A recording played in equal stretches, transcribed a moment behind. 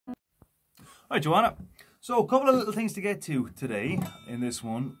Hi Joanna. So a couple of little things to get to today in this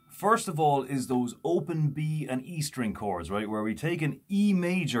one. First of all is those open B and E string chords, right? Where we take an E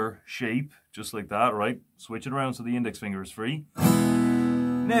major shape, just like that, right? Switch it around so the index finger is free.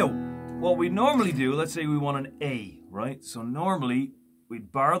 Now, what we normally do, let's say we want an A, right? So normally we'd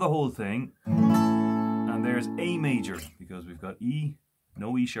bar the whole thing and there's A major because we've got E,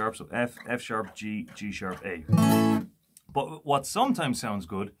 no E sharp, so F, F sharp, G, G sharp, A. But what sometimes sounds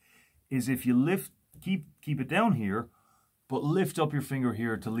good is if you lift, keep it down here, but lift up your finger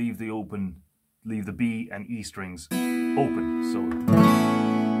here to leave the B and E strings open. So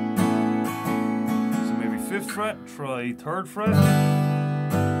maybe 5th fret, try 3rd fret, 2nd,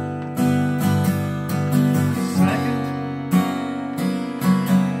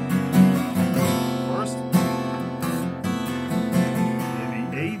 1st,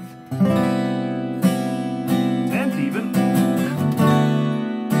 maybe 8th, 10th even.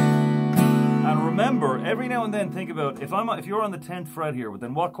 Remember, every now and then think about if you're on the 10th fret here,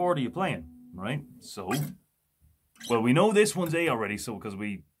 then what chord are you playing, right? So, well, we know this one's A already, so because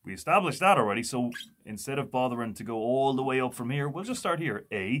we established that already. So instead of bothering to go all the way up from here, we'll just start here: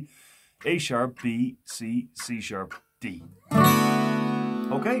 A, A sharp, B, C, C sharp, D.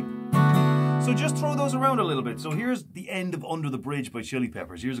 Okay. So just throw those around a little bit. So here's the end of Under the Bridge by Chili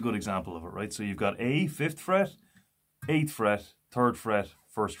Peppers. Here's a good example of it, right? So you've got A, 5th fret, 8th fret, 3rd fret,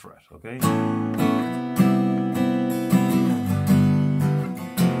 1st fret, okay?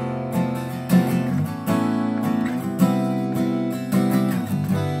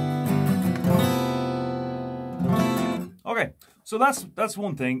 Okay, so that's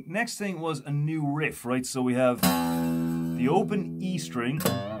one thing. Next thing was a new riff, right? So we have the open E string.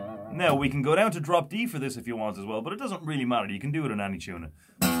 Now we can go down to drop D for this if you want as well, but it doesn't really matter. You can do it in any tuning.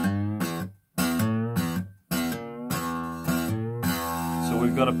 So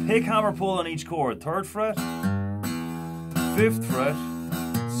we've got a pick, hammer, pull on each chord. 3rd fret, 5th fret,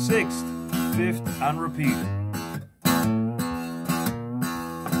 6th, 5th, and repeat.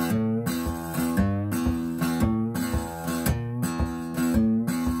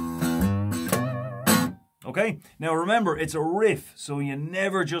 Okay, now remember, it's a riff, so you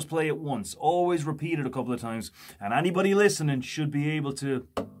never just play it once. Always repeat it a couple of times, and anybody listening should be able to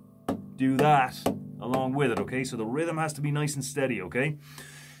do that along with it, okay? So the rhythm has to be nice and steady, okay?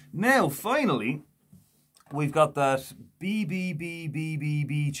 Now, finally, we've got that B, B, B, B, B,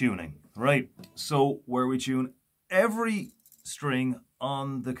 B tuning, right? So where we tune every string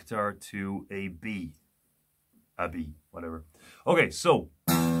on the guitar to a B, whatever. Okay, so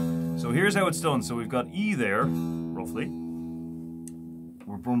here's how it's done. So we've got E there, roughly.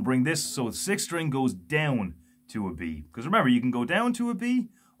 We're going to bring this, so the 6th string goes down to a B. Because remember, you can go down to a B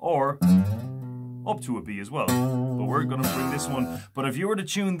or up to a B as well. But we're going to bring this one. But if you were to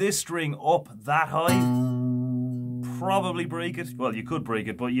tune this string up that high, probably break it. Well, you could break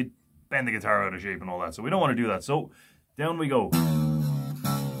it, but you'd bend the guitar out of shape and all that. So we don't want to do that. So down we go.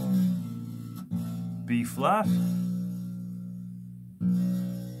 B flat.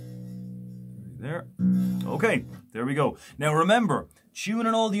 There. Okay, there we go. Now remember,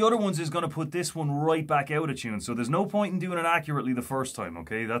 tuning all the other ones is going to put this one right back out of tune. So there's no point in doing it accurately the first time,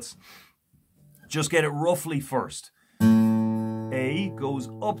 okay? Just get it roughly first. A goes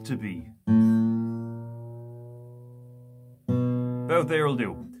up to B. About there will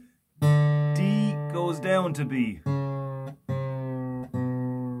do. D goes down to B.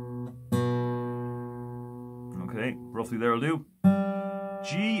 Okay, roughly there will do.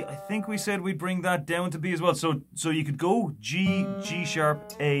 G, I think we said we'd bring that down to B as well. So you could go G, G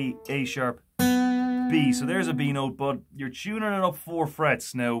sharp, A sharp, B. So there's a B note, but you're tuning it up 4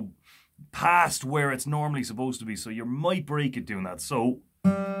 frets now, past where it's normally supposed to be. So you might break it doing that. So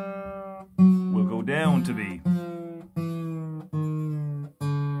we'll go down to B.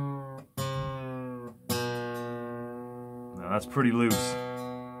 Now that's pretty loose,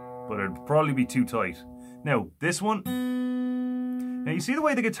 but it'd probably be too tight. Now this one. Now you see the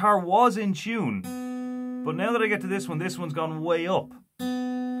way the guitar was in tune, but now that I get to this one's gone way up.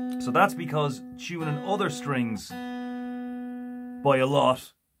 So that's because tuning other strings by a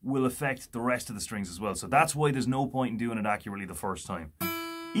lot will affect the rest of the strings as well. So that's why there's no point in doing it accurately the first time.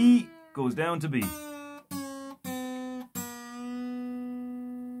 E goes down to B.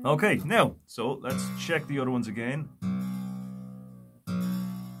 Okay, now, so let's check the other ones again.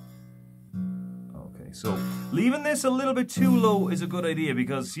 So leaving this a little bit too low is a good idea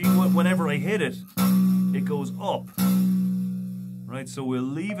because see, whenever I hit it, it goes up. Right, so we'll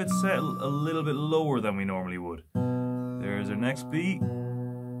leave it set a little bit lower than we normally would. There's our next B.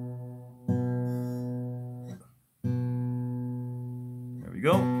 There we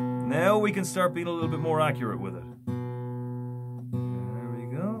go. Now we can start being a little bit more accurate with it. There we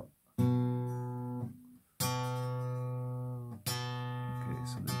go. Okay,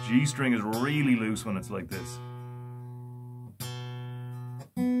 so the G string is really loose when it's like this.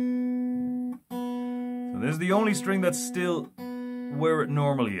 So this is the only string that's still where it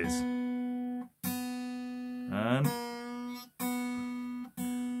normally is. And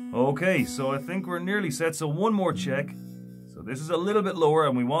okay, so I think we're nearly set. So one more check. So this is a little bit lower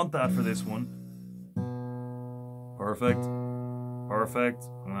and we want that for this one. Perfect. Perfect.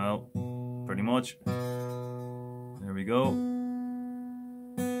 Well, pretty much. There we go.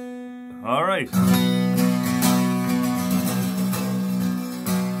 All right.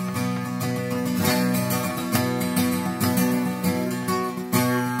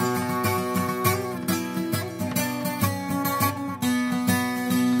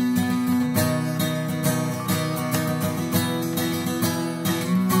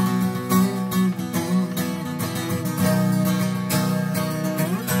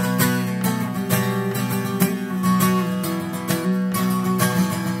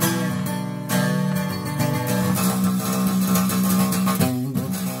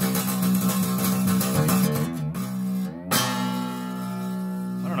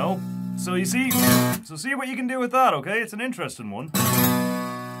 So you see, see what you can do with that, okay? It's an interesting one. Now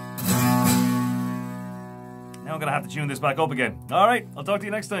I'm gonna have to tune this back up again. All right, I'll talk to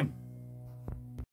you next time.